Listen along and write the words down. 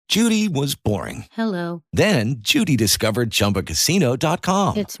Judy was boring. Hello. Then Judy discovered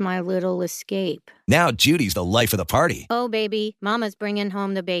ChumbaCasino.com. It's my little escape. Now Judy's the life of the party. Oh, baby, mama's bringing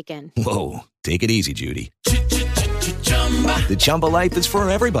home the bacon. Whoa, take it easy, Judy. The Chumba life is for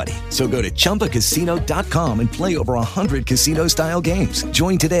everybody. So go to ChumbaCasino.com and play over 100 casino-style games.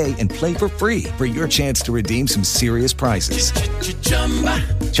 Join today and play for free for your chance to redeem some serious prizes.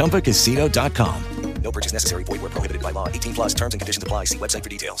 ChumbaCasino.com. No purchase necessary. Void where prohibited by law. 18 plus terms and conditions apply. See website for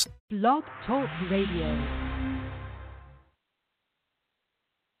details. Blog Talk Radio.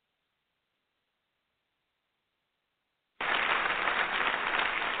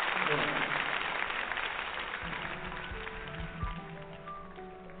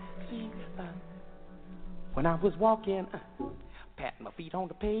 When I was walking, patting my feet on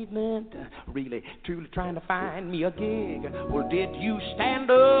the pavement, really, truly trying to find me a gig. Well, did you stand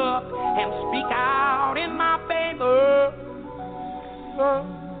up and speak out in my favor?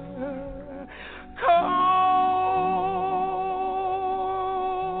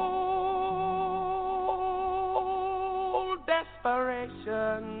 Cold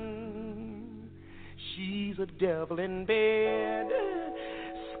desperation, she's a devil in bed.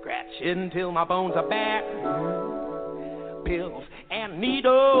 Scratching till my bones are back. Pills and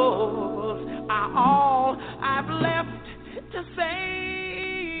needles are all I've left to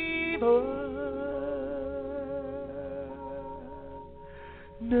save her.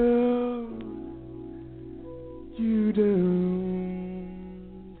 No, you don't.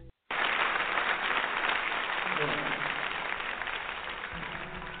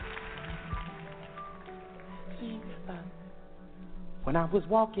 See, when I was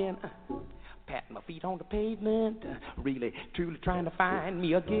walking, patting my feet on the pavement, really, truly trying to find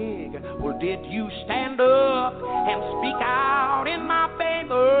me a gig. Well, did you stand up and speak out in my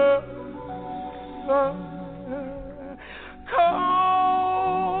favor? Cold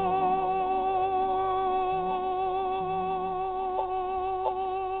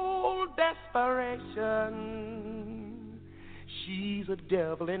desperation, she's a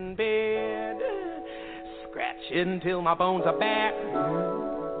devil in bed. Scratching till my bones are back.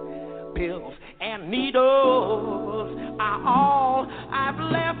 Pills and needles are all I've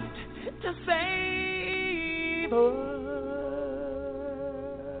left to save her.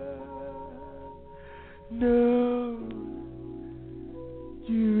 No,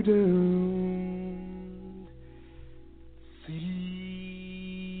 you don't see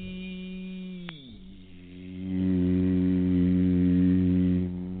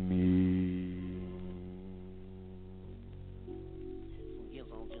me. Guess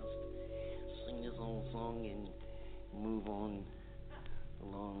I'll just sing this old song and move on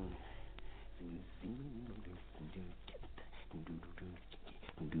along.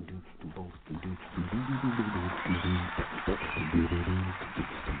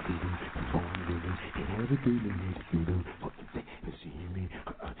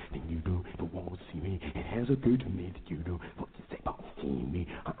 It has a good me that you don't what you say about seeing me.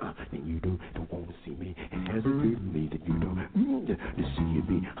 Then you don't want to see me. It has a good me that you don't to see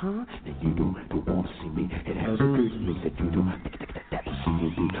me. Then you don't want to see me. It has a good me that you don't that to see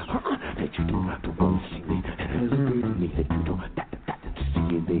me. That you don't want to see me. It has a good me that you don't that to see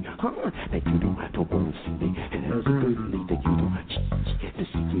me. That you don't want to see me. It has a good me that you don't to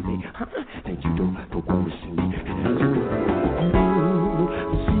see me. That you don't want to see me. It has a good me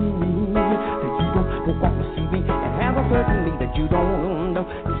to see me. That you don't want to see me. It has a good me that you don't see me.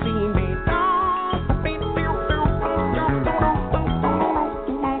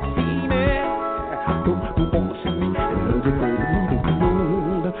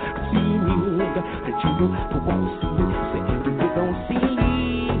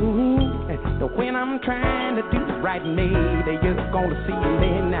 When I'm trying to do right, maybe you're gonna see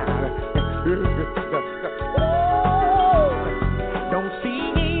me now. Don't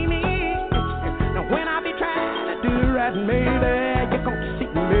see me. Now when I be trying to do right, maybe you're gonna see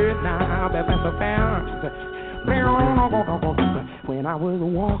me now. When I was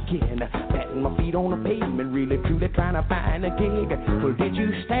walking, patting my feet on the pavement, really truly trying to find a gig. Well, did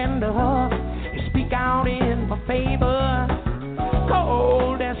you stand up and speak out in my favor?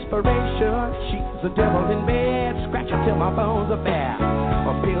 Cold desperation, she's a devil in bed, scratching till my bones are bare.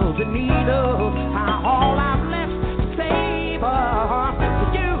 Pills and needles are all I've left to save her.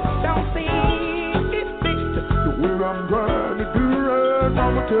 You don't see where I'm trying to do it.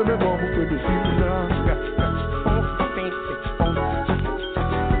 Mama, tell me, mama, can you see me now?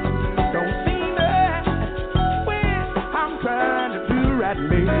 Don't see me when I'm trying to do right,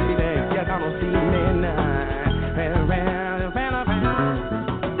 lady. You're gonna see me now.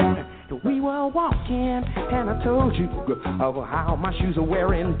 We were walking, and I told you of how my shoes are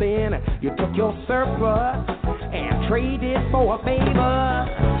wearing thin. You took your surplus and traded for a favor.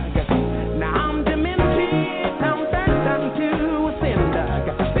 Now I'm demented, I'm turned to a cinder.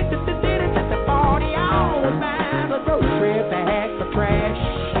 40 hours by the grocery bag for trash.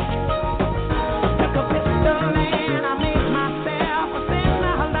 Took a pistol and I made myself a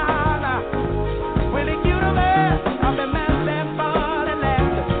sinner. When the universe of the merciful and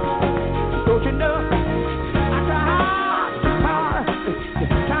laughter. Don't you know? I try hard,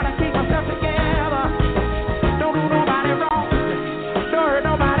 trying to keep myself together. Don't do nobody wrong, don't hurt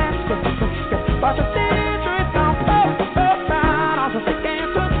nobody. But the dangerous on both sides, they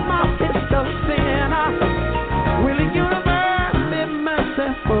can't touch my pistol sinner. Will the universe be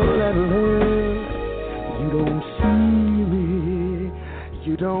merciful and love? You don't see me,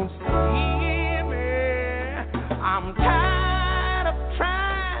 you don't see me. I'm tired of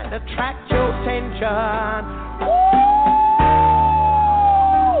trying to attract your attention.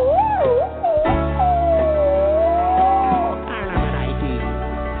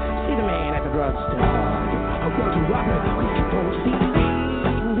 See the man at the drugstore. I'm going to rob it when you don't see me.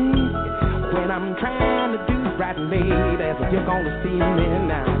 When I'm trying to do right, baby, you're gonna see me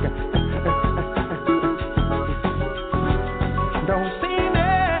now. Don't see me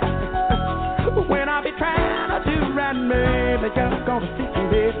when I be trying to do right, baby, you're gonna see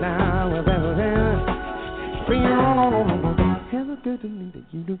me now. Hella good to me that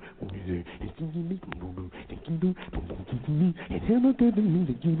you do. It's hella good to me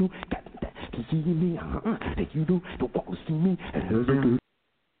that you do. Got to see me, that you do. Don't want to see me.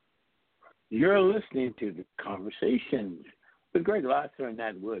 You're listening to The Conversations with Greg Lassiter and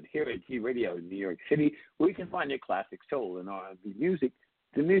Nat Wood here at G Radio in New York City, where you can find your classic soul and R&B music,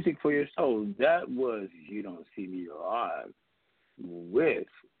 the music for your soul. That was You Don't See Me Live with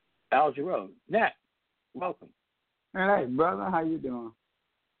Al Jarreau. Nat, welcome. All right, brother. How you doing?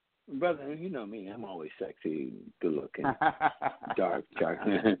 Brother, you know me. I'm always sexy, good-looking, dark.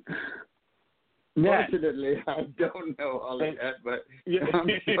 Fortunately, I don't know all of that, but I'm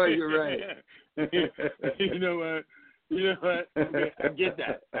sure you're right. You know what? Okay, I get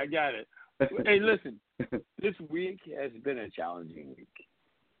that. I got it. Hey, listen. This week has been a challenging week.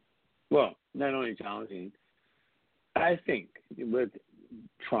 Well, not only challenging, I think with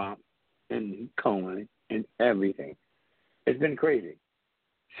Trump and Cohen and everything, it's been crazy.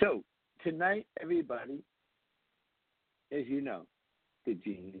 So, tonight, everybody, as you know, the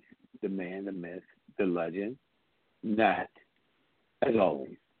genius, the man, the myth, the legend, Nat, as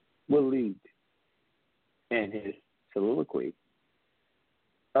always, will lead in his soliloquy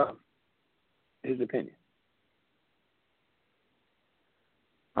of his opinion.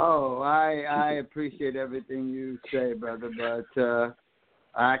 Oh, I appreciate everything you say, brother, but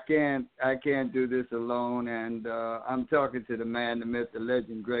I can't do this alone, and I'm talking to the man, the myth, the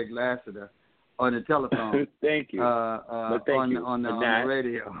legend, Greg Lassiter, on the telephone. Thank you. On the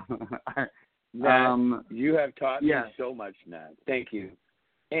radio. Nat, you have taught yes. me so much, Nat. Thank you.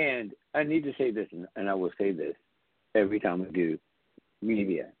 And I need to say this, and I will say this every time we do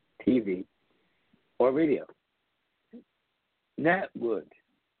media, TV, or radio. Nat Wood,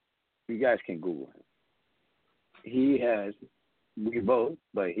 you guys can Google him. He has, we both,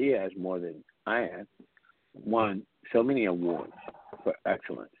 but he has more than I have, won so many awards for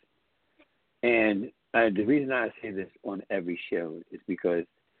excellence. And the reason I say this on every show is because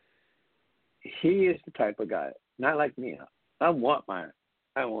he is the type of guy, not like me. I want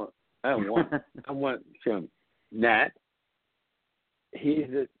some. Nat, he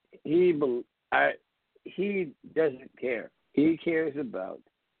doesn't care. He cares about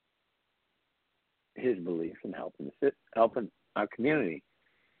his beliefs and helping our community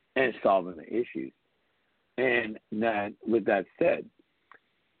and solving the issues. And Nat, with that said,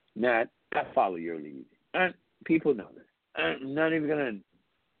 Nat, I follow your lead. And people know this. I'm not even going to.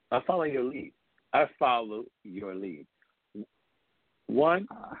 I follow your lead. I follow your lead. One,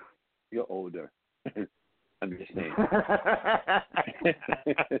 you're older. I'm just saying.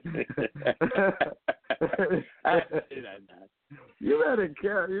 You better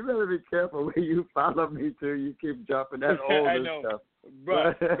be careful where you follow me too. You keep dropping that older I know. stuff.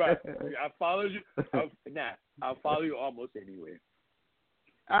 Right. I follow you. I'll follow you almost anywhere.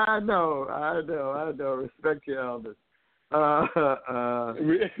 I know. Respect your elders.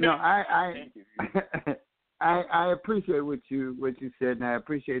 No, I appreciate what you said, and I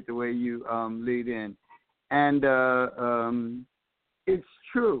appreciate the way you lead in, and it's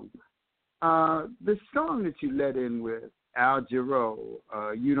true. The song that you let in with Al Jarreau,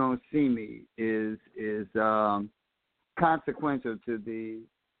 "You Don't See Me," is consequential to the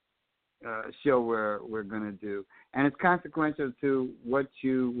show we're going to do, and it's consequential to what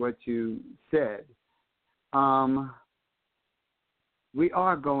you said. We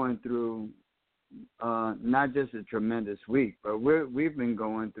are going through not just a tremendous week, but we've been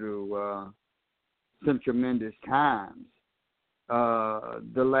going through some tremendous times.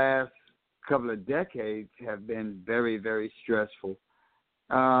 The last couple of decades have been very, very stressful.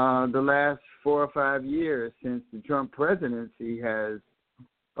 The last 4 or 5 years since the Trump presidency has,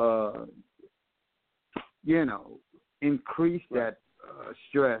 increased that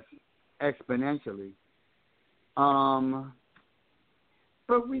stress exponentially.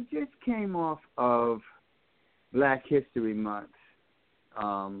 But we just came off of Black History Month.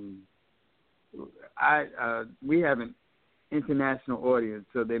 We have an international audience,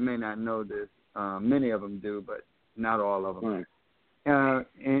 so they may not know this. Many of them do, but not all of them. Right.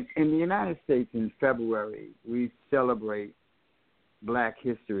 In the United States, in February, we celebrate Black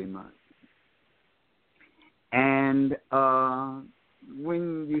History Month. And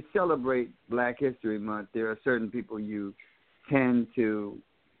when you celebrate Black History Month, there are certain people you tend to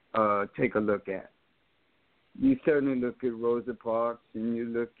take a look at. You certainly look at Rosa Parks, and you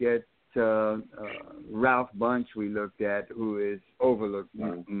look at Ralph Bunche. We looked at, who is overlooked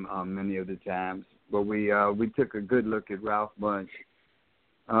many of the times, but we took a good look at Ralph Bunche.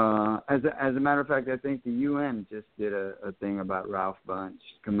 As a matter of fact, I think the UN just did a thing about Ralph Bunche,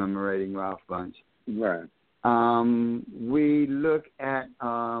 commemorating Ralph Bunche. Right. We look at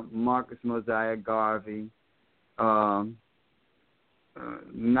Marcus Mosiah Garvey.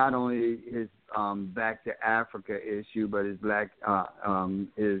 Not only his Back to Africa issue, but his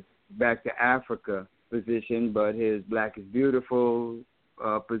his Back to Africa position, but his Black is Beautiful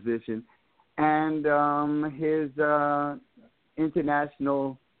position, and his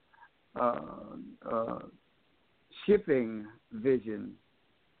international shipping vision.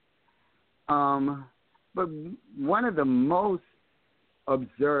 But one of the most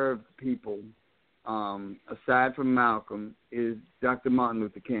observed people, aside from Malcolm, is Dr. Martin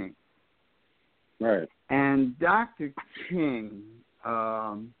Luther King. Right. And Dr. King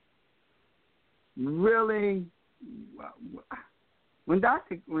really, when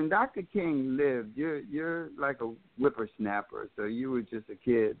Dr. King lived, you're like a whippersnapper, so you were just a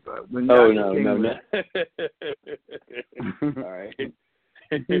kid. But when Dr. King lived, all right.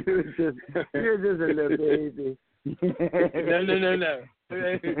 you're just a little baby. No.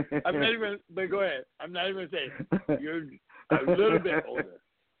 I'm not even. But go ahead. I'm not even saying you're a little bit older.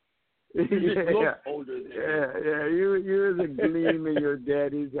 You just look older than yeah. You was a gleam in your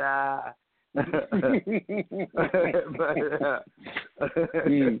daddy's eye. When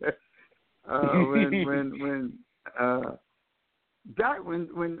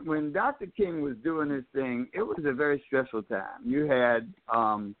Dr. King was doing his thing, it was a very stressful time. You had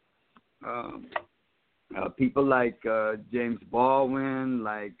people like James Baldwin,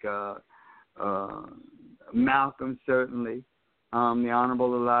 like Malcolm, certainly, the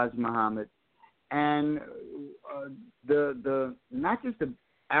Honorable Elijah Muhammad, and the not just the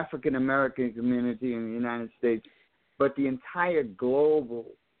African American community in the United States, but the entire global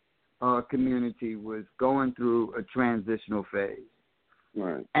community was going through a transitional phase.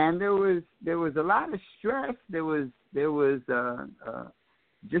 Right. And there was a lot of stress. There was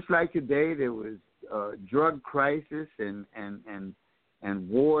just like today, there was drug crisis and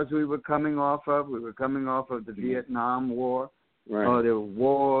wars we were coming off of. We were coming off of the Vietnam War. Right. There were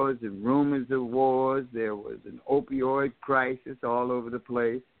wars and rumors of wars. There was an opioid crisis all over the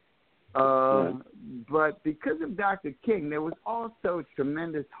place. Right. But because of Dr. King, there was also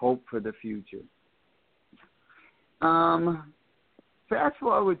tremendous hope for the future. Fast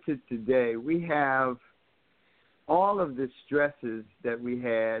forward to today, we have all of the stresses that we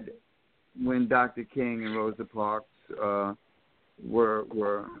had when Dr. King and Rosa Parks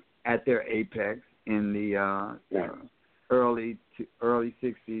were at their apex in the early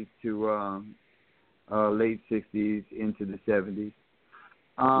 60s to late 60s into the 70s.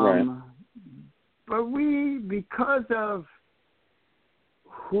 But because of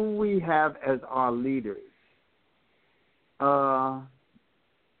who we have as our leaders,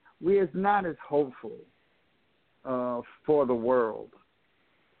 we is not as hopeful for the world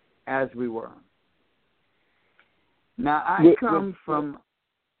as we were. Now, I come from...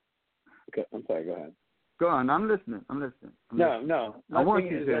 Okay, I'm sorry, go ahead. Go on, I'm listening. No. I want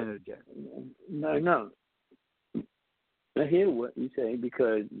you to interject. No. I hear what you say,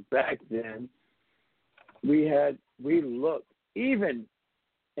 because back then we looked, even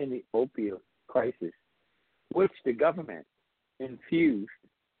in the opioid crisis, which the government infused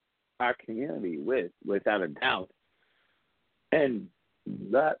our community with, without a doubt. And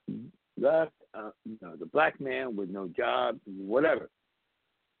that left, the black man with no job, whatever.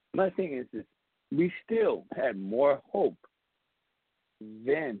 My thing is we still had more hope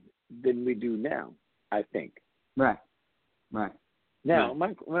then than we do now, I think. Right. Now,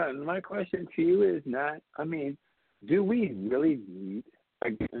 my question to you is not, do we really need,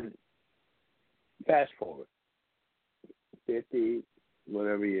 again, fast forward 50,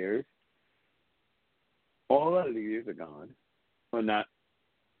 whatever years, all our leaders are gone, or not,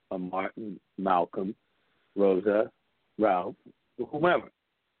 Martin, Malcolm, Rosa, Ralph, whomever.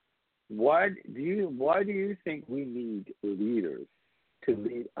 Why do you think we need leaders to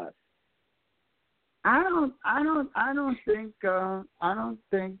lead us? I don't think a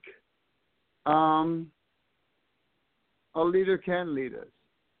leader can lead us.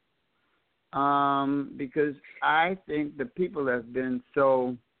 Because I think the people have been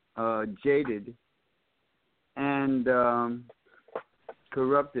so jaded and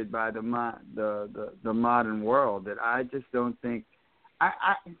corrupted by the modern world that I just don't think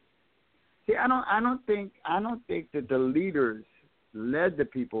I don't think that the leaders led the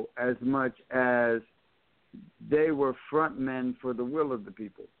people as much as they were front men for the will of the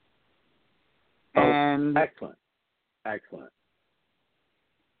people. Oh, and excellent.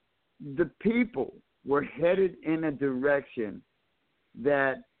 The people were headed in a direction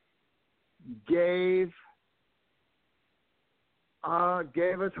that gave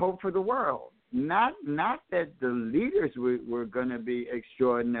us hope for the world. Not that the leaders were going to be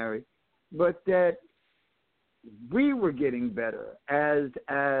extraordinary, but that we were getting better as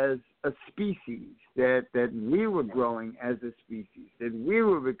a species, that we were growing as a species, that we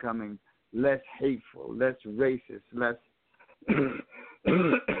were becoming less hateful, less racist, less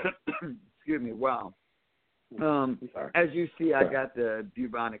excuse me, wow. As you see, I got the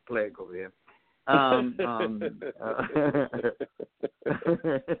bubonic plague over here. And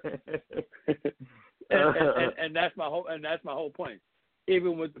that's my whole point.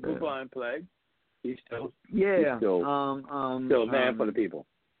 Even with the bubonic plague, he's still a man for the people.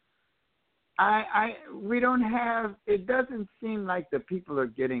 We don't have. It doesn't seem like the people are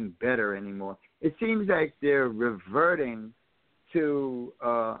getting better anymore. It seems like they're reverting to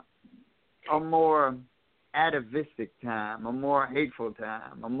a more atavistic time, a more hateful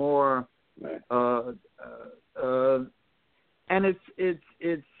time, a more and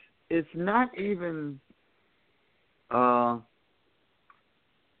it's not even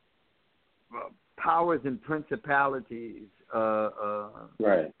powers and principalities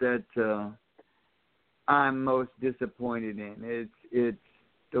that I'm most disappointed in. It's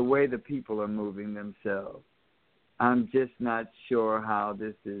the way the people are moving themselves. I'm just not sure how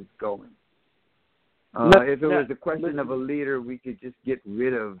this is going. If it was a question of a leader, we could just get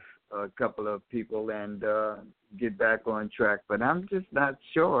rid of a couple of people and get back on track. But I'm just not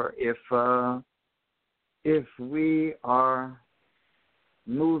sure if we are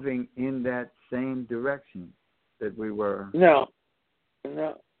moving in that same direction that we were. No.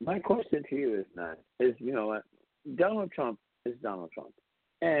 My question to you is you know what? Donald Trump is Donald Trump,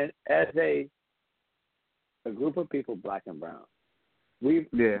 and as a group of people, black and brown, we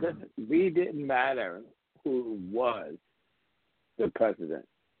didn't matter who was the president,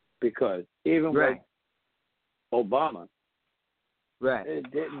 because even with Obama,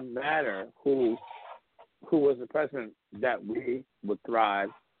 it didn't matter who was the president, that we would thrive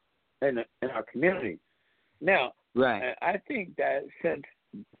in our community. Now, I think that since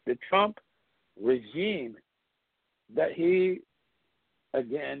the Trump regime, that he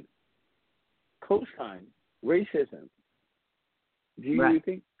again co-signed racism. Do you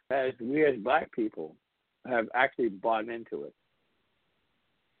think, as we as black people have actually bought into it?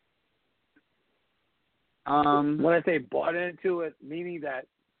 When I say bought into it, meaning that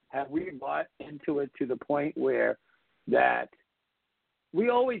have we bought into it to the point where that we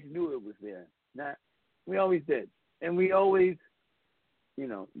always knew it was there? We always did, and we always,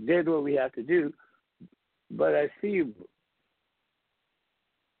 did what we had to do. But I see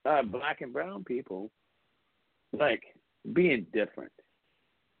black and brown people like being different.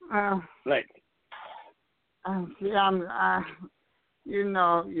 You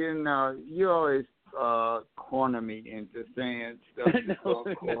always corner me into saying stuff. No,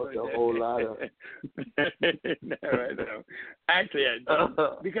 a whole lot of. No, I know. Actually, I don't.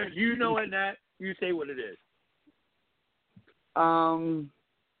 Because you know it, Nat. You say what it is. I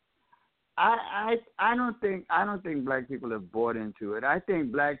don't think black people have bought into it. I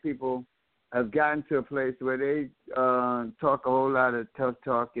think black people have gotten to a place where they talk a whole lot of tough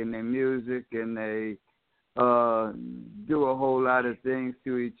talk in their music, and they do a whole lot of things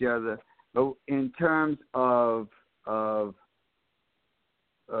to each other. But in terms of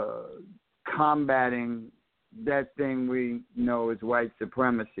combating that thing we know as white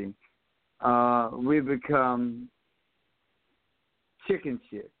supremacy, we become chicken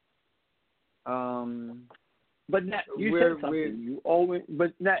shit. But Nat, you said something. You always,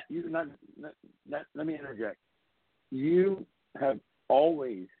 but Nat, you not. Let me interject. You have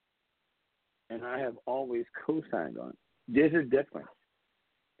always, and I have always co-signed on. There's a difference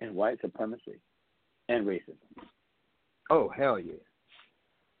in white supremacy and racism. Oh hell yeah!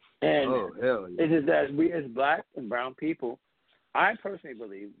 And oh hell yeah! it is that we as black and brown people, I personally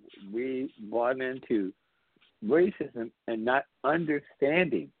believe we bought into racism and not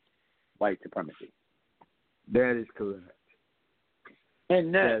understanding white supremacy. That is correct.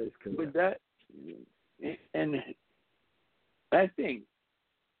 And that is correct. With that, and I think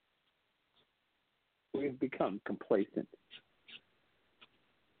we've become complacent.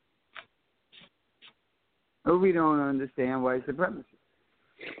 But we don't understand white supremacy.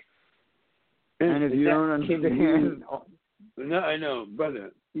 And if you don't understand... No, I know,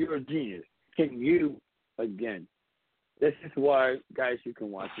 brother, you're a genius. Can you, again, this is why, guys, you can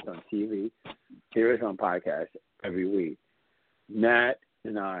watch it on TV, hear us on podcast every week. Nat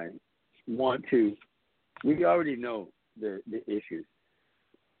and I want to, we already know the issues.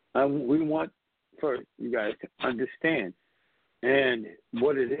 We want for you guys to understand and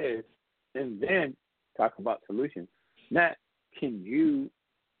what it is, and then talk about solutions. Nat, can you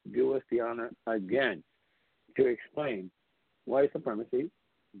do us the honor again to explain white supremacy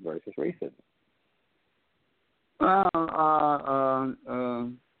versus racism?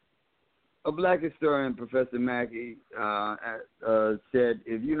 A black historian, Professor Mackey, said,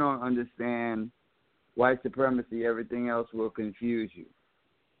 if you don't understand white supremacy, everything else will confuse you.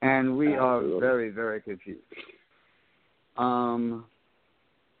 And we are very, very confused.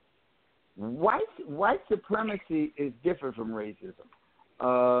 White supremacy is different from racism.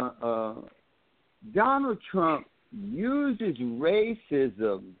 Donald Trump uses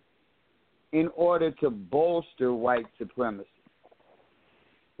racism in order to bolster white supremacy.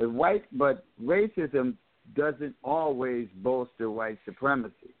 But racism doesn't always bolster white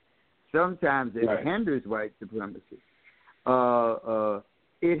supremacy. Sometimes it hinders white supremacy.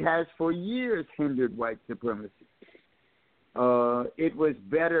 It has for years hindered white supremacy. It was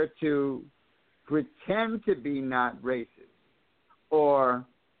better to pretend to be not racist or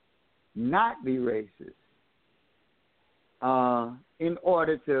not be racist in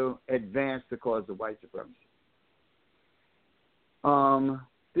order to advance the cause of white supremacy.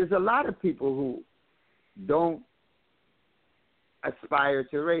 There's a lot of people who don't aspire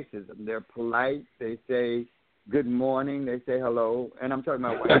to racism. They're polite. They say good morning. They say hello. And I'm talking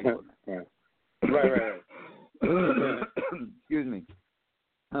about white people. Right. Excuse me.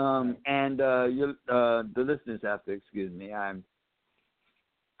 The listeners have to excuse me. I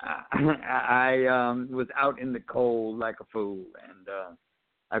was out in the cold like a fool, and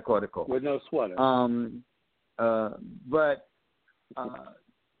I caught a cold with no sweater. But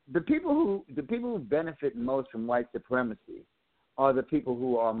the people who benefit most from white supremacy are the people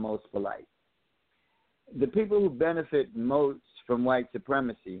who are most polite. The people who benefit most from white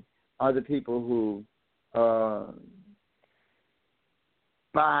supremacy are the people who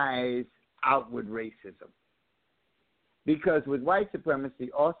despise outward racism. Because with white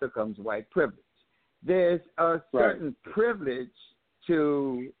supremacy also comes white privilege. There's a certain privilege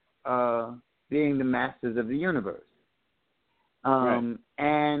to being the masters of the universe. And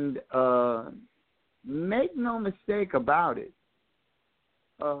make no mistake about it,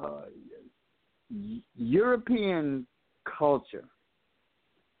 European culture,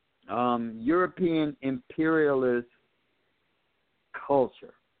 European imperialist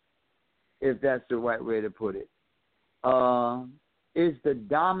culture, if that's the right way to put it, is the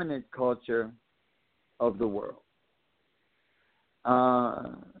dominant culture of the world.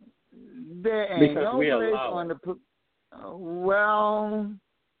 There ain't no place on the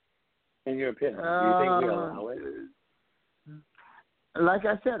in your opinion, do you think we allow it? Like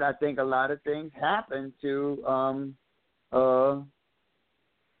I said, I think a lot of things happen to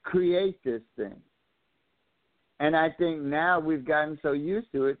create this thing. And I think now we've gotten so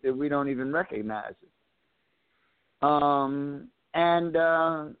used to it that we don't even recognize it. And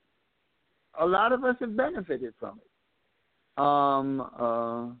a lot of us have benefited from it.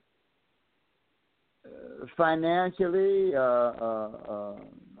 Financially,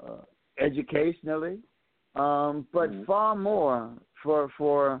 educationally, but far more for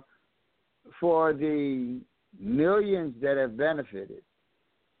the millions that have benefited.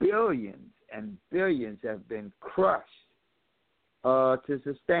 Billions and billions have been crushed to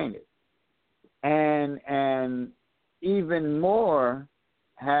sustain it, and even more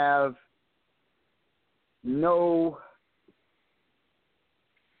have no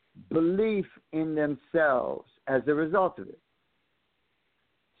belief in themselves as a result of it.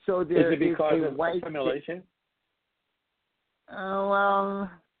 So there is it because a of white assimilation? Well,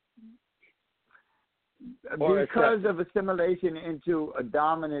 Or because of assimilation into a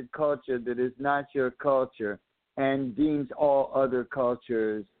dominant culture that is not your culture and deems all other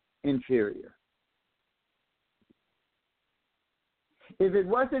cultures inferior. If it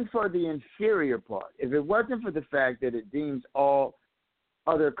wasn't for the inferior part, if it wasn't for the fact that it deems all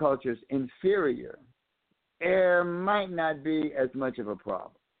other cultures inferior, there might not be as much of a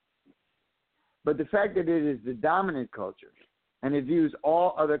problem. But the fact that it is the dominant culture and it views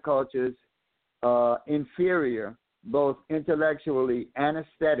all other cultures inferior, both intellectually and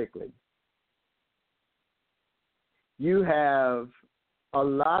aesthetically, you have a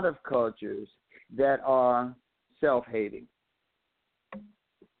lot of cultures that are self-hating.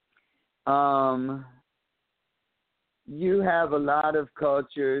 You have a lot of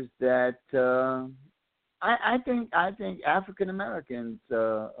cultures that I think African Americans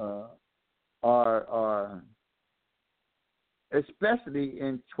are especially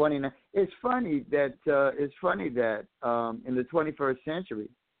in 29. It's funny that in the 21st century,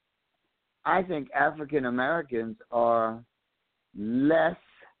 I think African Americans are less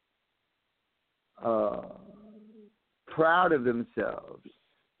proud of themselves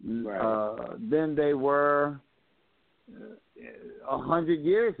than they were 100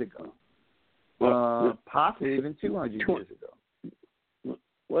 years ago, possibly even 200 years ago.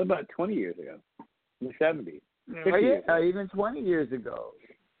 What about 20 years ago? In the 70s? Even 20 years ago.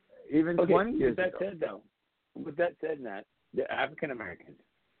 Even 20 years ago. With that said, Nat, the African Americans,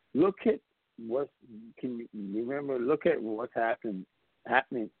 look at what's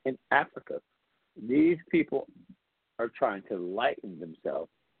happening in Africa. These people are trying to lighten themselves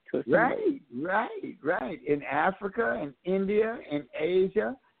to assimilate. Right. In Africa, in India, in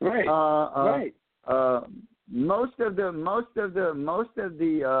Asia. Right. Most of the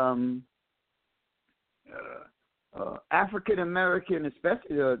African American,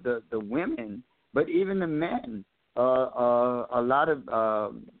 especially the women, but even the men, a lot of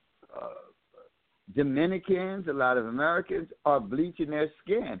Dominicans, a lot of Americans are bleaching their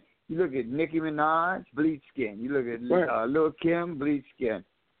skin. You look at Nicki Minaj, bleach skin. You look at Lil' Kim, bleach skin.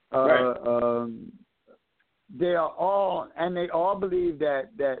 They are all, and they all believe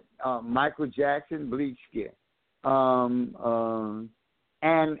that Michael Jackson bleached skin. And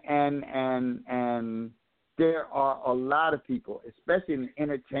there are a lot of people, especially in the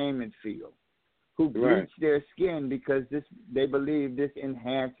entertainment field, who bleach their skin because they believe this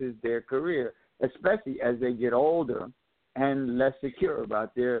enhances their career, especially as they get older and less secure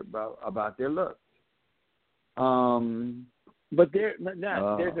about their looks. But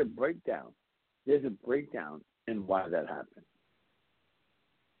there's a breakdown. There's a breakdown in why that happened.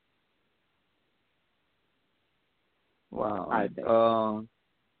 Wow. I think.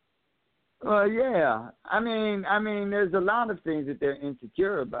 Yeah. I mean, there's a lot of things that they're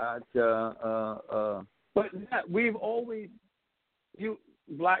insecure about. But we've always,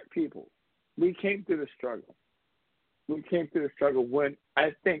 black people, we came through the struggle. We came through the struggle when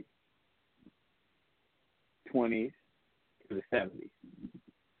I think 20s to the 70s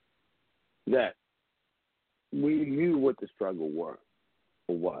that we knew what the struggle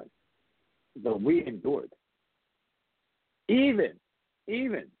was, but we endured. Even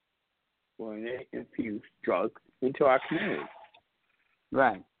when they infused drugs into our community.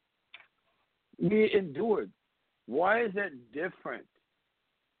 Right. We endured. Why is that different?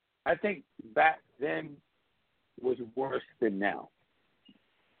 I think back then was worse than now.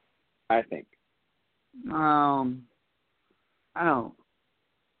 I think. I don't.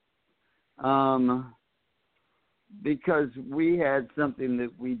 Because we had something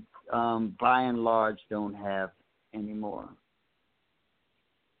that we, by and large, don't have anymore.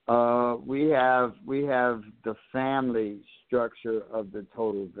 We have the family structure of the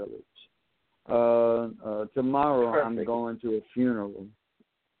total village. Tomorrow I'm going to a funeral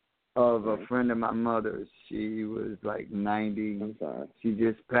of a friend of my mother's. She was like 90. I'm sorry. She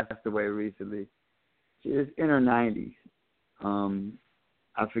just passed away recently. She is in her 90s.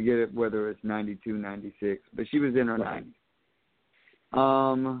 I forget whether it's 92, 96, but she was in her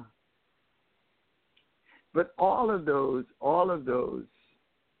 90s. But all of those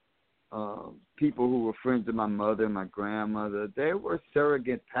people who were friends of my mother, my grandmother, they were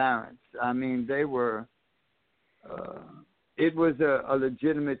surrogate parents. I mean, they were. It was a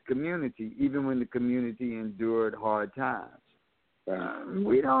legitimate community, even when the community endured hard times.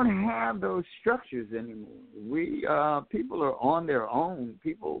 We don't have those structures anymore. People are on their own.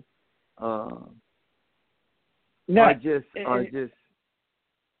 People are just.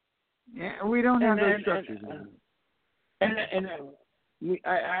 Yeah, we don't have those structures anymore. And we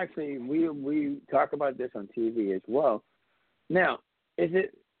talk about this on TV as well. Now, is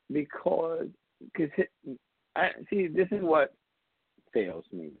it because this is what fails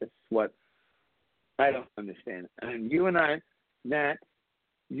me. This is what I don't understand. And you and I, Nat,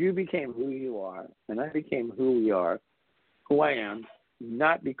 you became who you are, and I became who I am,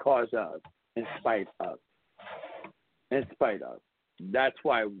 not because of, in spite of. In spite of. That's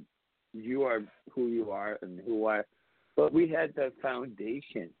why you are who you are and who I. But we had the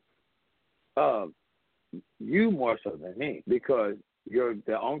foundation of you more so than me, because you're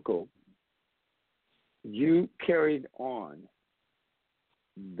the uncle. You carried on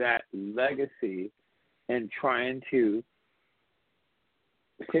that legacy and trying to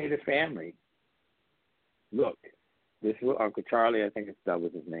say to family, look, this is what Uncle Charlie, I think that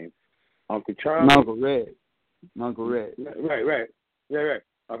was his name. Uncle Charlie. Uncle Red. Right.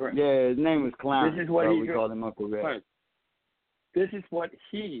 Okay. Yeah, his name was Clown. This is what we called him Uncle Red. Right. This is what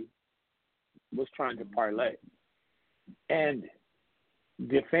he was trying to parlay. And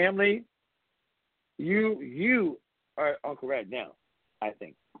the family, you are Uncle Red now, I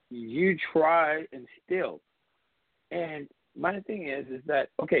think. You try and still. And my thing is that,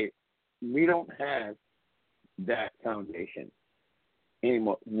 okay, we don't have that foundation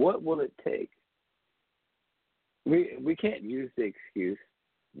anymore. What will it take? We can't use the excuse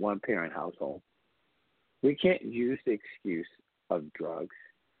one-parent household. We can't use the excuse of drugs.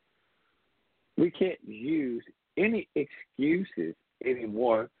 We can't use any excuses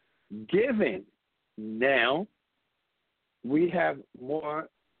anymore, given now we have more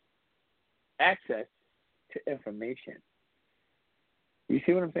access to information. You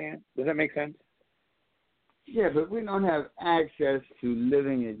see what I'm saying? Does that make sense? Yeah, but we don't have access to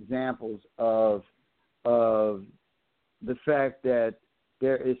living examples of the fact that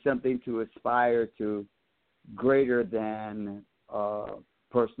there is something to aspire to greater than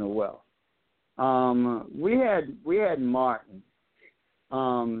personal wealth. We had Martin,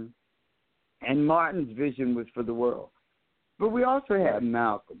 and Martin's vision was for the world, but we also had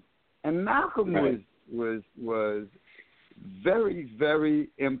Malcolm, and Malcolm was very, very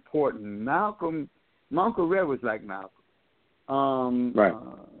important. Uncle Red was like Malcolm,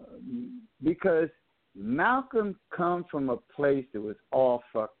 because Malcolm comes from a place that was all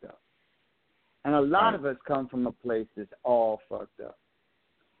fucked up. And a lot of us come from a place that's all fucked up.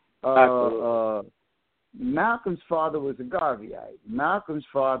 Malcolm's father was a Garveyite. Malcolm's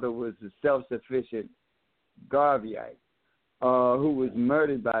father was a self-sufficient Garveyite who was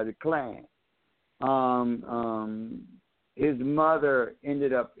murdered by the Klan. His mother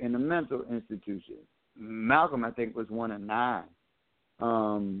ended up in a mental institution. Malcolm, I think, was one of 9.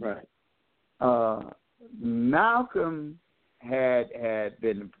 Malcolm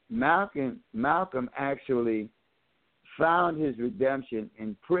Malcolm actually found his redemption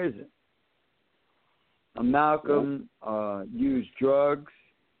in prison. Malcolm used drugs.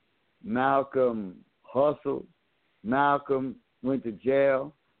 Malcolm hustled. Malcolm went to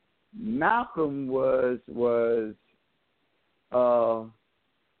jail. Malcolm was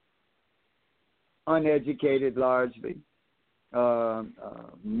uneducated largely.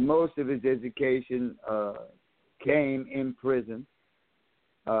 Most of his education came in prison.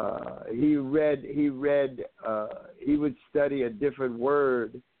 He would study a different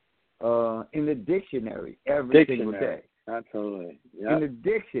word in the dictionary every single day. Absolutely. Yep. In the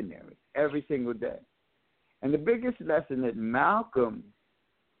dictionary every single day. And the biggest lesson that Malcolm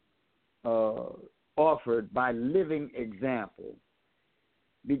offered by living example,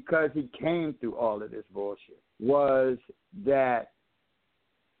 because he came through all of this bullshit, was that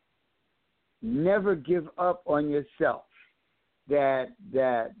never give up on yourself. That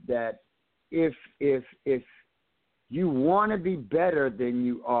if you want to be better than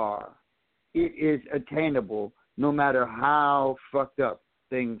you are, it is attainable no matter how fucked up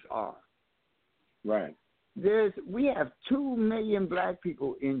things are. Right. We have 2 million black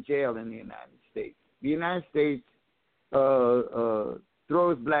people in jail in the United States. The United States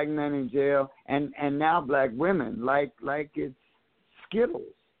throws black men in jail and now black women like it's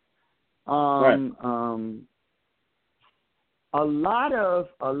Skittles. A lot of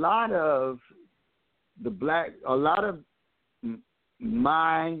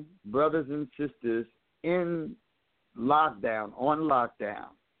my brothers and sisters on lockdown,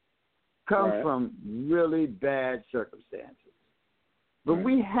 come from really bad circumstances. But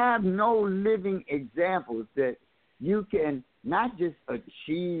we have no living examples that you can not just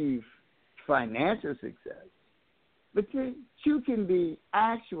achieve financial success, but you can be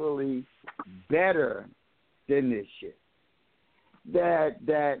actually better than this shit. That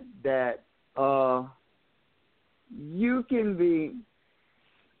you can be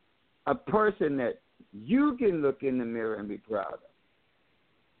a person that you can look in the mirror and be proud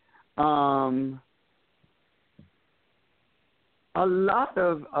of. A lot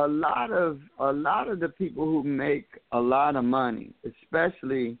of the people who make a lot of money,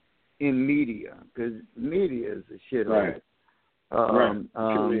 especially in media, because media is a shithole. Right.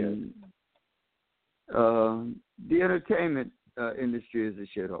 The entertainment industry is a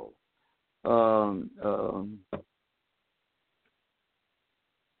shithole.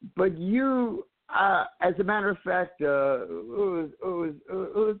 But you, as a matter of fact, who was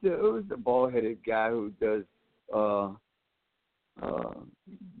the bald-headed guy who does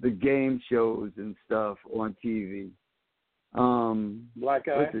the game shows and stuff on TV? Black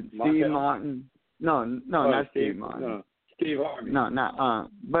guy? Steve Martin? No, not Steve Martin. No, Steve Harvey. No, not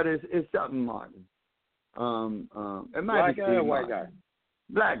but it's something Martin. It might Black be guy Steve or white Martin.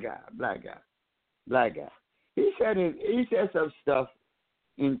 guy? Black guy. He said some stuff.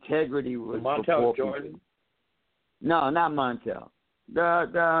 Integrity was Montel Jordan. People. No, not Montel.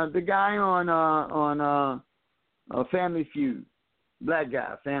 The guy on Family Feud. Black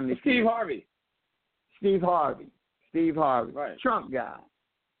guy, Family Feud. Steve Harvey. Right. Trump guy.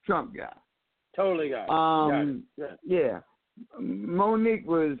 Totally got it. Yeah. Monique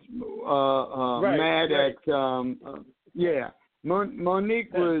was mad at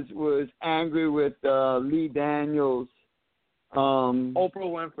Monique was angry with Lee Daniels, Oprah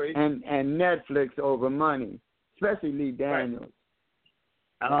Winfrey, and Netflix over money, especially Lee Daniels.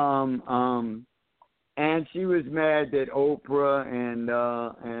 Right. And she was mad that Oprah and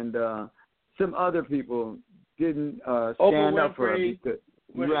some other people didn't stand up for her.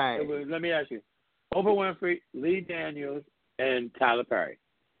 Right. Let me ask you. Oprah Winfrey, Lee Daniels, and Tyler Perry.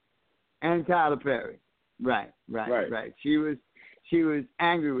 Right. She was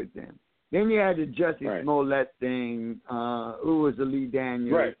angry with them. Then you had the Jussie Smollett thing, who was the Lee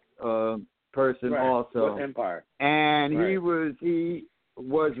Daniels person also. With Empire. And he was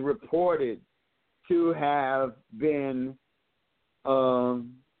reported to have been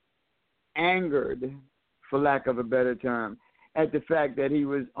angered, for lack of a better term, at the fact that he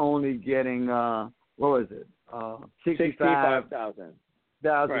was only getting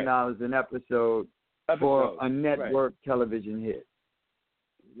 $65,000 an episode for a network television hit.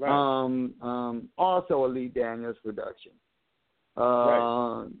 Right. Also a Lee Daniels production.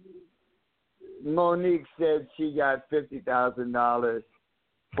 Monique said she got $50,000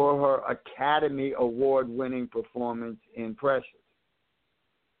 for her Academy Award-winning performance in Precious.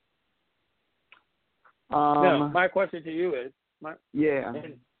 Now, my question to you is,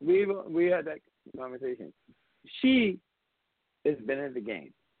 and we had that conversation. She has been in the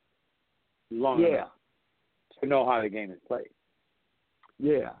game long enough to know how the game is played.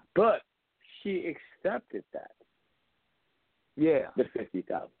 Yeah. But she accepted that. Yeah. The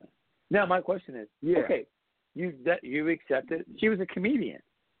 $50,000. Now my question is, okay, you accepted. She was a comedian.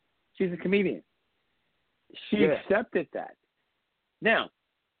 She's a comedian. She accepted that. Now,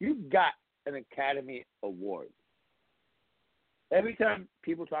 you got an Academy Award. Every time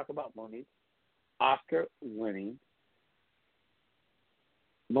people talk about Monique, Oscar-winning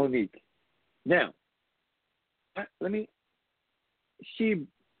Monique. Now, she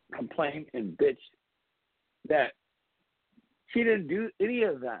complained and bitched that she didn't do any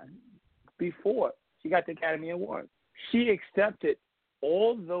of that before she got the Academy Award. She accepted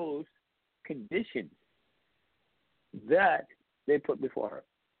all those conditions that they put before her.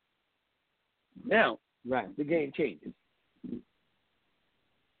 Now, the game changes.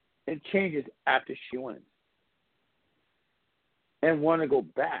 It changes after she wins. And want to go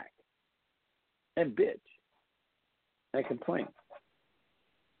back and bitch and complain.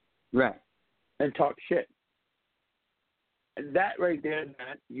 Right. And talk shit. And that right there,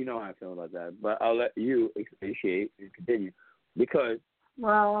 Matt, you know how I feel about that. But I'll let you appreciate and continue. Because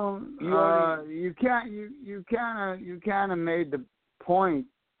you kind of made the point,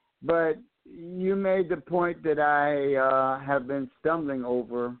 but you made the point that I have been stumbling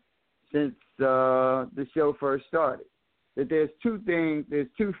over since the show first started. That there's two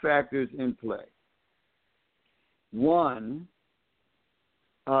factors in play. One,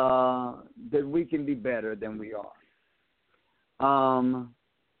 that we can be better than we are.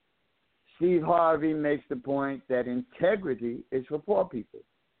 Steve Harvey makes the point that integrity is for poor people.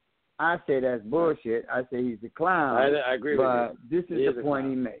 I say that's bullshit. I say he's a clown. I agree with you. But this is the point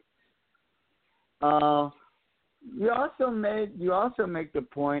he makes. You also make the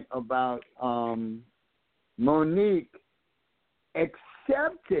point about Monique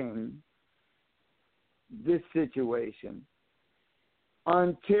accepting this situation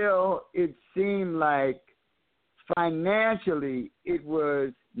until it seemed like financially it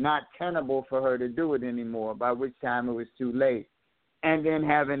was not tenable for her to do it anymore, by which time it was too late. And then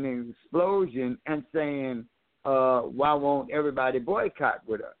having an explosion and saying, why won't everybody boycott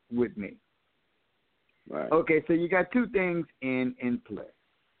with me? Right. Okay, so you got two things in play.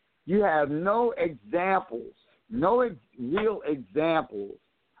 You have no examples, real examples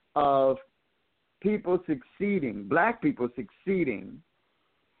of people succeeding, black people succeeding,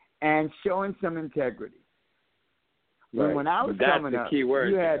 and showing some integrity. Right. When I was coming up,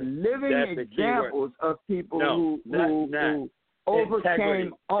 you had living examples of people who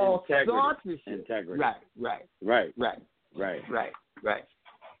overcame all sorts of shit. Integrity. Right.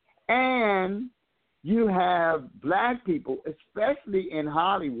 And you have black people, especially in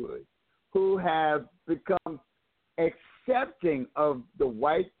Hollywood, who have become accepting of the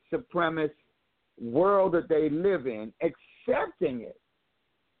white supremacist world that they live in, accepting it.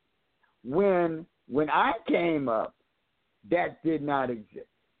 When I came up, that did not exist.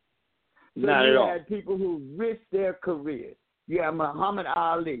 So not you at all. had people who risked their careers. You have Muhammad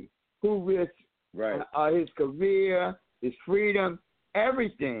Ali, who risked his career, his freedom,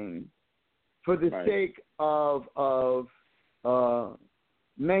 everything for the sake of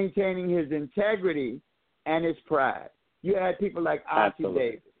maintaining his integrity and his pride. You had people like Ossie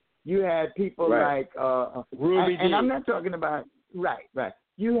Davis. You had people like Ruby and I'm not talking about right.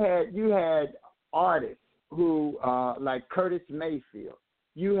 You had artists who like Curtis Mayfield.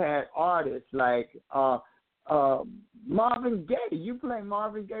 You had artists like Marvin Gaye. You play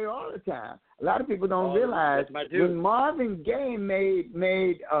Marvin Gaye all the time. A lot of people don't realize when Marvin Gaye made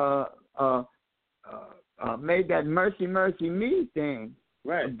that Mercy Mercy Me thing.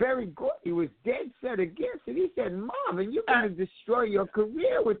 Right. Very good. He was dead set against it. He said, Marvin, you're going to destroy your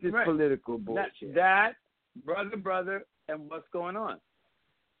career with this political bullshit. That brother, and what's going on?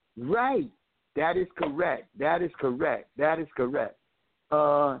 Right. That is correct.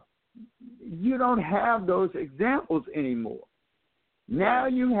 You don't have those examples anymore. Now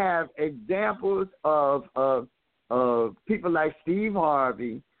you have examples of people like Steve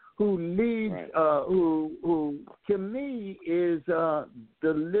Harvey, who leads, who to me is the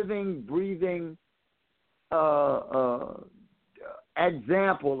living, breathing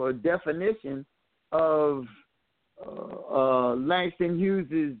example or definition of Langston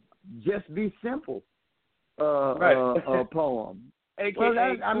Hughes's "Just Be Simple" poem. Well,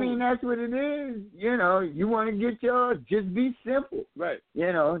 that's what it is. You know, you want to get yours, just be simple. Right.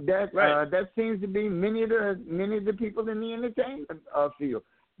 You know, that seems to be many of the people in the entertainment field.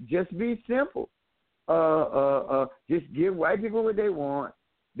 Just be simple. Just give white people what they want.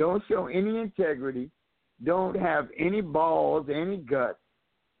 Don't show any integrity. Don't have any balls, any guts.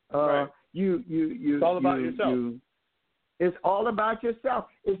 It's all about yourself. It's all about yourself.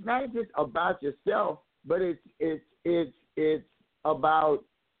 It's not just about yourself, but it's about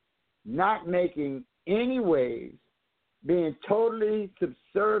not making any waves, being totally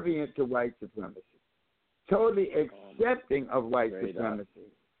subservient to white supremacy, totally accepting of white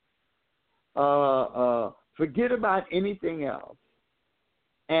supremacy. Forget about anything else,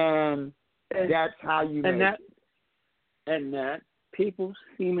 and that's how you make it. And that people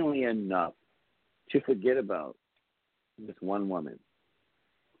seemingly enough to forget about this one woman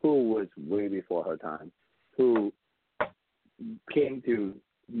who was way before her time, who came to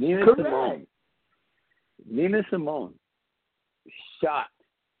Nina Simone. Nina Simone shot,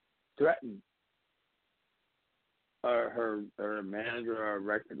 threatened her manager or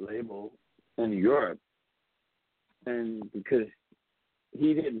record label in Europe, and because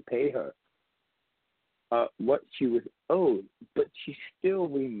he didn't pay her what she was owed, but she still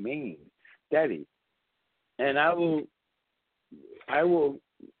remained steady. And I will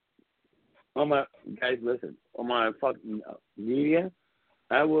on my guys listen on my fucking media.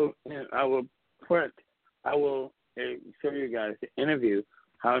 I will show you guys the interview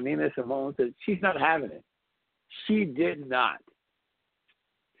how Nina Simone said she's not having it. She did not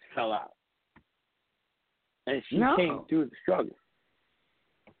sell out, and she came through the struggle.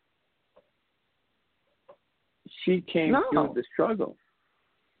 She came through the struggle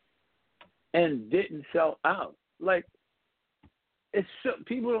and didn't sell out. Like, it's so,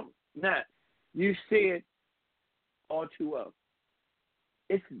 people, Nat, you see it all too well.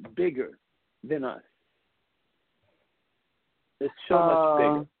 It's bigger than us. It's so much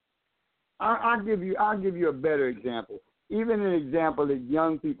bigger. I'll give you a better example. Even an example that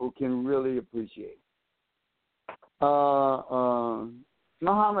young people can really appreciate. Muhammad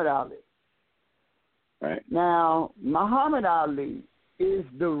Ali. Right. Now, Muhammad Ali is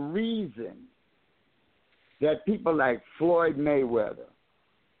the reason that people like Floyd Mayweather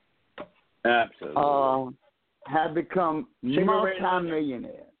Absolutely. have become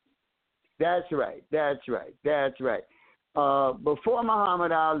multimillionaires. That's right. Before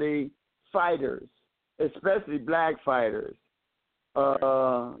Muhammad Ali, fighters, especially black fighters,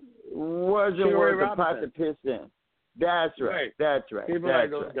 wasn't worth a pot to piss in. That's right. People like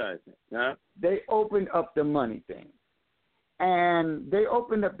those guys. Yeah. They opened up the money thing. And they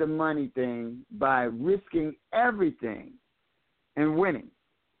opened up the money thing by risking everything and winning.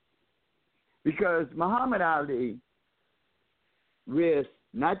 Because Muhammad Ali risked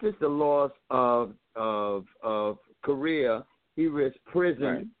not just the loss of career, he risked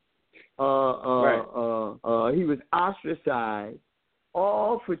prison. Right. He was ostracized,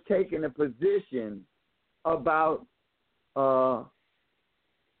 all for taking a position about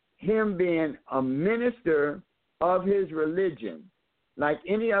him being a minister of his religion, like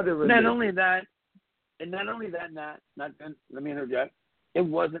any other religion. Not only that, Nat, let me interject. It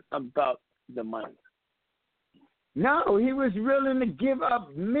wasn't about the money. No, he was willing to give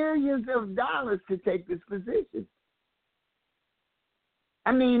up millions of dollars to take this position.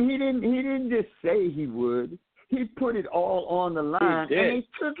 I mean, he didn't just say he would. He put it all on the line, and they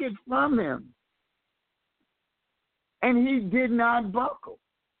took it from him. And he did not buckle.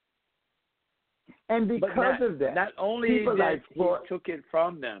 And because of that, not only that he took it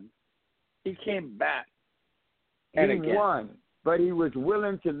from them, he came back. And he won, but he was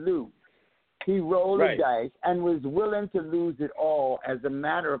willing to lose. He rolled the dice and was willing to lose it all as a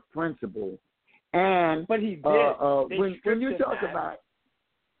matter of principle. And but he did. When you talk about,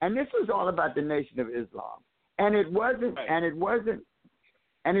 and this was all about the Nation of Islam, and it wasn't, and it wasn't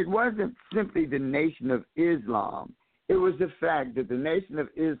simply the Nation of Islam. It was the fact that the Nation of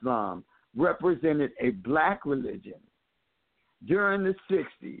Islam represented a black religion during the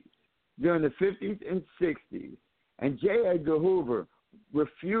 60s, during the 50s and 60s, and J. Edgar Hoover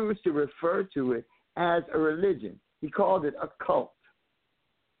refused to refer to it as a religion. He called it a cult.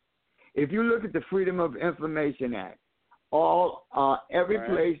 If you look at the Freedom of Information Act, every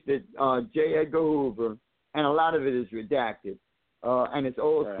place that J. Edgar Hoover, and a lot of it is redacted, and it's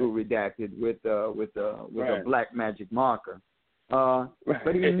old school redacted with a black magic marker.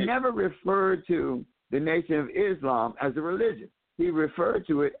 But he never referred to the Nation of Islam as a religion. He referred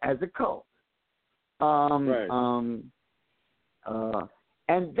to it as a cult.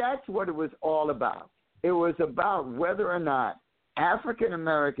 And that's what it was all about. It was about whether or not African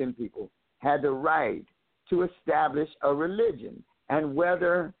American people had the right to establish a religion, and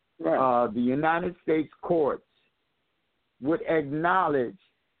whether the United States courts would acknowledge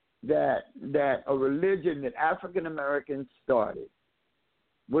that a religion that African Americans started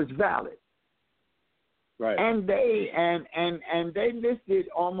was valid. Right. And they listed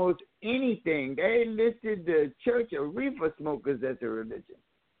almost anything. They listed the Church of Reefer Smokers as a religion.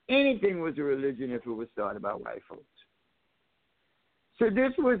 Anything was a religion if it was started by white folks. So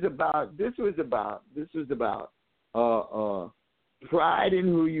this was about pride in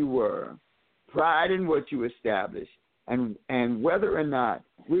who you were, pride in what you established, and whether or not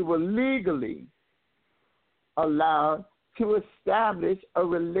we were legally allowed to establish a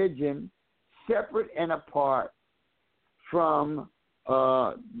religion separate and apart from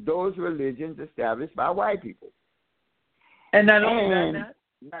those religions established by white people. And not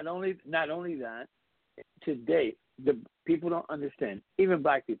only that, to date, the people don't understand, even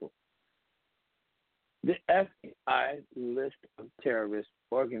black people. The FBI list of terrorist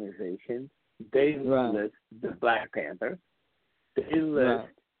organizations, they list the Black Panther, they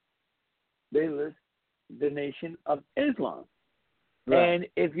list the Nation of Islam. Right. And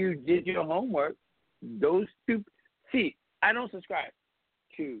if you did your homework, those two, I don't subscribe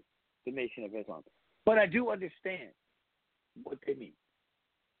to the Nation of Islam, but I do understand what they mean.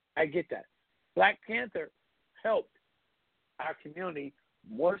 I get that. Black Panther helped our community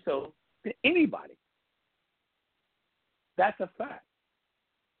more so than anybody. That's a fact.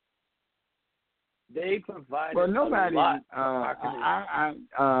 They provided a lot for our community.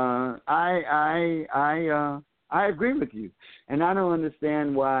 I agree with you, and I don't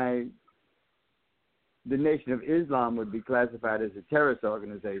understand why the Nation of Islam would be classified as a terrorist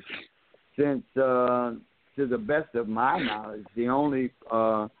organization, since, to the best of my knowledge, the only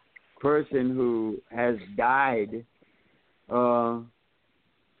person who has died, who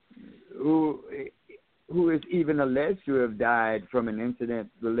is even alleged to have died from an incident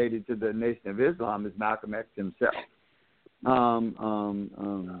related to the Nation of Islam is Malcolm X himself.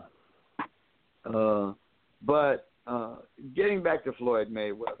 But getting back to Floyd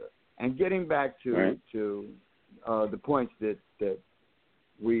Mayweather and getting back to the points that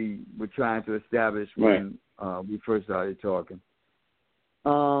we were trying to establish when we first started talking.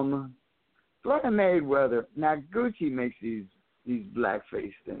 Floyd Mayweather. Now Gucci makes these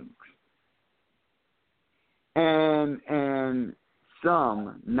blackface things, and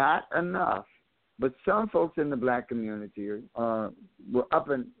some, not enough, but some folks in the black community were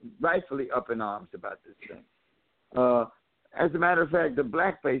rightfully up in arms about this thing. As a matter of fact, the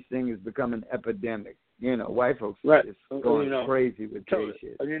blackface thing has become an epidemic. You know, white folks are just going crazy with this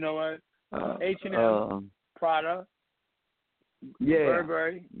shit. You know what? H&M, Prada,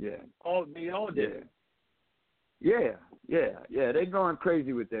 Burberry, they all did it. Yeah, they're going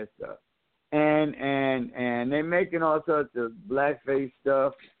crazy with that stuff, and they're making all sorts of blackface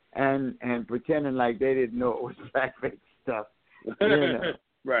stuff and pretending like they didn't know it was blackface stuff. You know.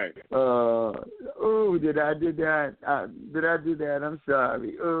 Right. Oh, did I do that? Did I do that? I'm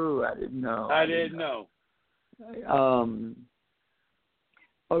sorry. Oh, I didn't know. I didn't know.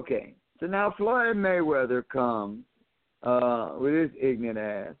 Okay, so now Floyd Mayweather comes with his ignorant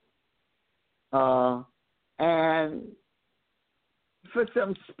ass, and for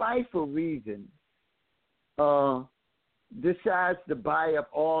some spiteful reason, decides to buy up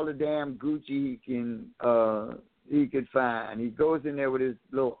all the damn Gucci he could find. He goes in there with his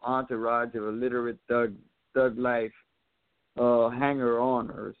little entourage of illiterate thug life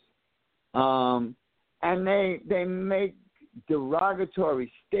hanger-oners, and they make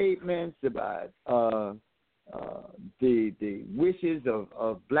derogatory statements about the wishes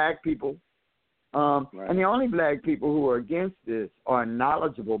of black people. And the only black people who are against this are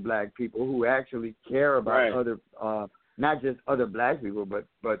knowledgeable black people who actually care about other, not just other black people,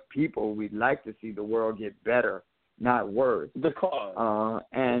 but people. We'd like to see the world get better, not worse. The cause.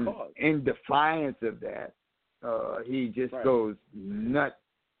 And the cause. In defiance of that, he just goes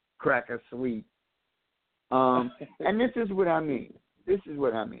nutcracker sweet. And this is what I mean.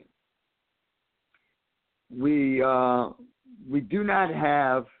 We do not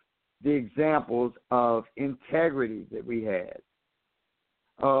have the examples of integrity that we had.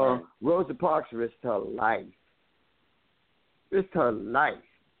 Rosa Parks risked her life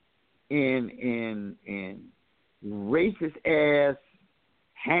in racist ass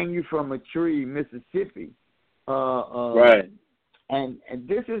hang you from a tree, Mississippi. And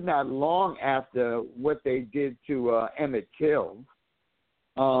this is not long after what they did to Emmett Till.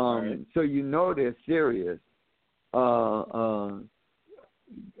 So you know they're serious.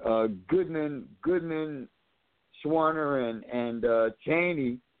 Goodman, Schwerner, and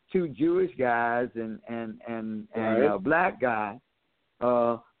Cheney, two Jewish guys and a black guy,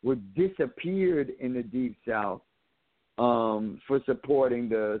 were disappeared in the Deep South for supporting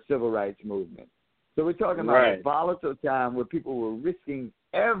the civil rights movement. So we're talking about a volatile time where people were risking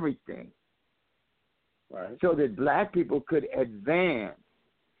everything so that black people could advance.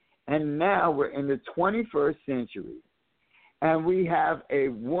 And now we're in the 21st century, and we have a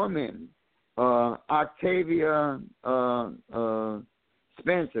woman, Octavia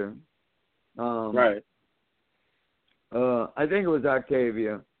Spencer. I think it was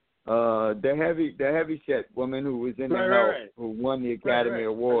Octavia, the heavy set woman who was in the Help, who won the Academy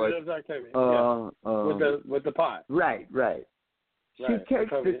Award. With the pot. Right. She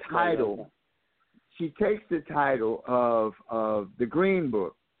takes the title. She takes the title of the Green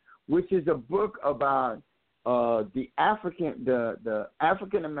Book, which is a book about the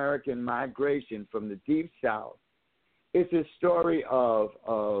African American migration from the Deep South. It's a story of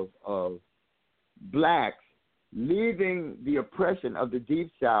blacks leaving the oppression of the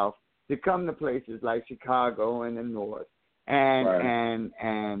Deep South to come to places like Chicago and the North, and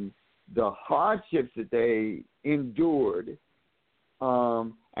the hardships that they endured.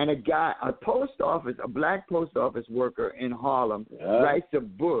 And a black post office worker in Harlem writes a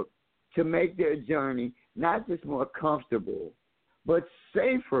book to make their journey not just more comfortable, but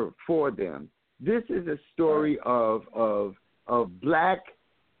safer for them. This is a story of black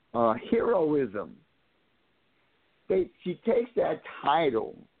heroism. She takes that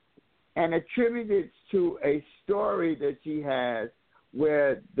title and attributes it to a story that she has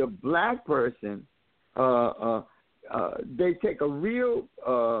where the black person, they take a real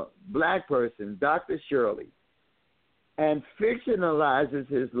black person, Dr. Shirley, and fictionalizes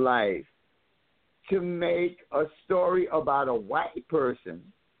his life to make a story about a white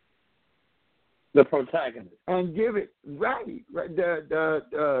person. The protagonist. And give it,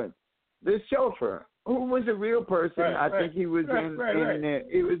 the chauffeur, who was a real person. I think he was in there.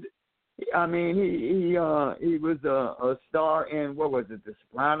 He was, I mean, he was a star in, what was it, The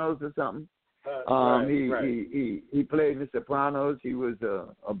Sopranos or something? He played The Sopranos. He was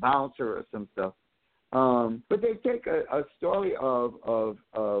a bouncer or some stuff. But they take a story of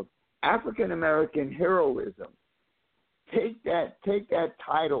African American heroism. Take that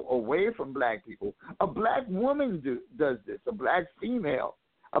title away from black people. A black woman does this. A black female.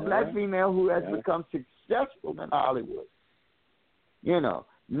 A black female who has become successful in Hollywood. You know,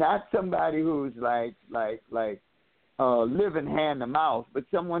 not somebody who's like living hand to mouth, but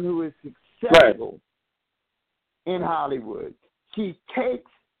someone who is successful in Hollywood. She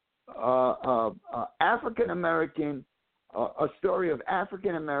takes African American, a story of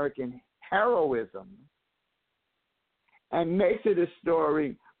African American heroism, and makes it a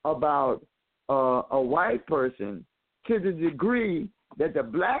story about a white person, to the degree that the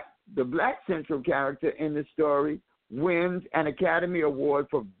black central character in the story wins an Academy Award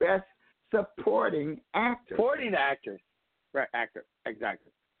for Best Supporting Actor. Supporting actress. Right, actor.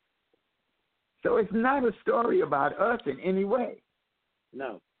 Exactly. So it's not a story about us in any way.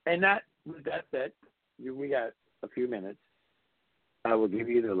 No. And with that said, we got a few minutes. I will give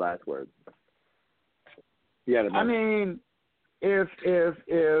you the last word. I mean, if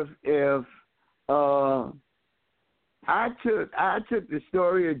I took the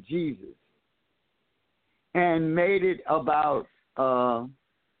story of Jesus and made it about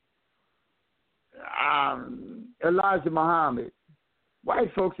Elijah Muhammad,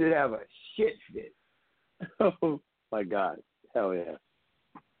 white folks would have a shit fit. Oh my God! Hell yeah!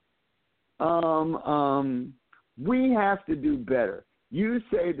 We have to do better. You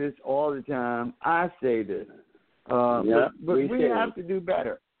say this all the time. I say this. But we have to do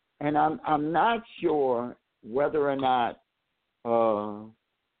better. And I'm not sure whether or not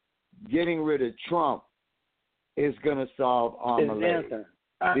getting rid of Trump is going to solve Armalay.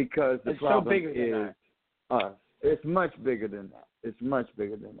 Because the problem is us. It's much bigger than that. It's much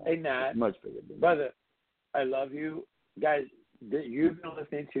bigger than that. Hey, Nat. It's much bigger than brother, I love you. Guys, you've been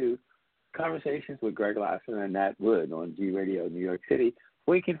listening to Conversations with Greg Lassiter and Nat Wood on G Radio New York City,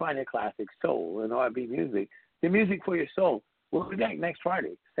 where you can find your classic soul and R&B music, the music for your soul. We'll be back next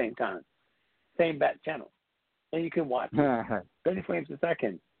Friday, same time, same bat channel. And you can watch it. 30 frames a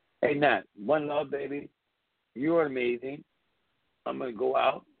second. Hey, Nat, one love, baby. You are amazing. I'm going to go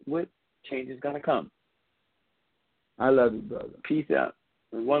out with Change Is Gonna Come. I love you, brother. Peace out.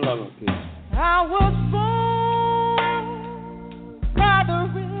 And one love. Peace. I was born by the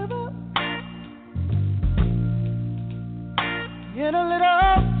river in a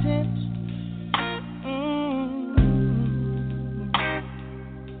little tent.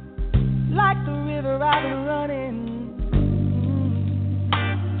 Like the river I've been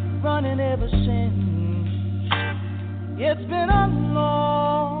running ever since. It's been a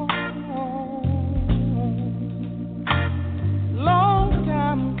long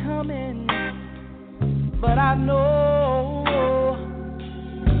time coming, but I know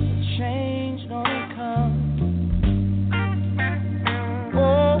change gonna come.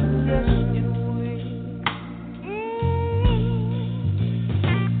 Oh, yes, it will.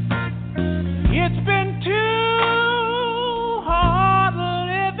 It's been too hard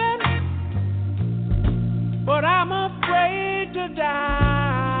living, but I'm afraid to die.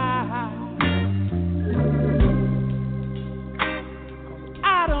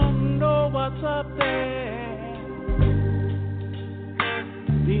 I don't know what's up there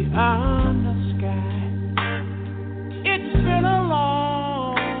beyond the sky. It's been a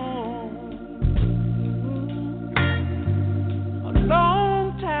long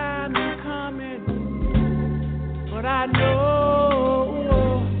time coming, but I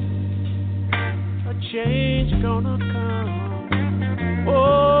know a change gonna come.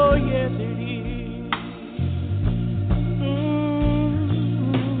 Oh, yes, it is.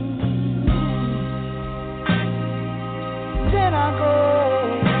 Then I go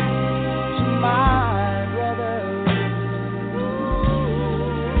to my brother,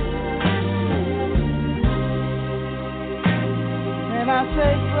 and I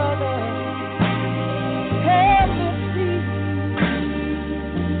say, brother, help me see.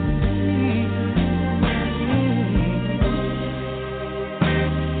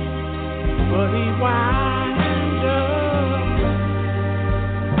 But he winds up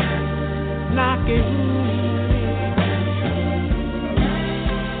knocking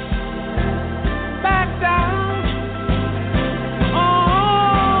back down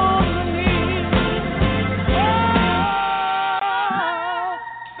on the knees. Oh,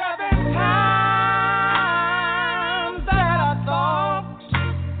 7 times that I thought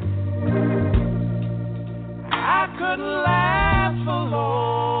I couldn't last for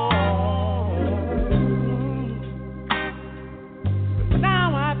long, but now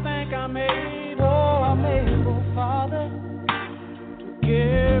I think I'm able, Father, to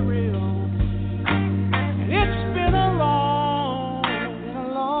carry on. And it's been a long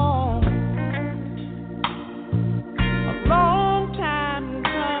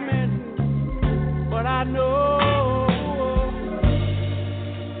I know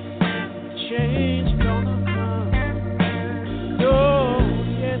change gonna come. Oh,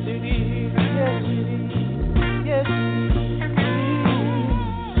 yes it is, yes it is, yes it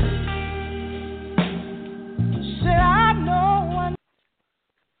is. Said I know one.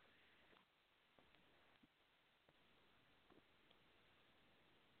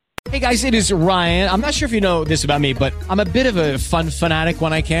 Hey guys, it is Ryan. I'm not sure if you know this about me, but I'm a bit of a fun fanatic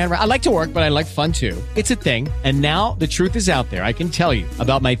when I can. I like to work, but I like fun too. It's a thing. And now the truth is out there. I can tell you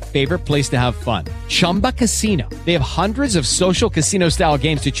about my favorite place to have fun. Chumba Casino. They have hundreds of social casino style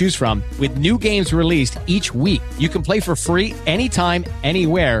games to choose from with new games released each week. You can play for free anytime,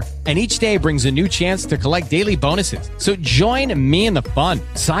 anywhere. And each day brings a new chance to collect daily bonuses. So join me in the fun.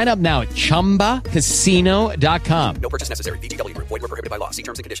 Sign up now at ChumbaCasino.com. No purchase necessary. VGW Group. Void where prohibited by law. See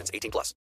terms and conditions. 18+.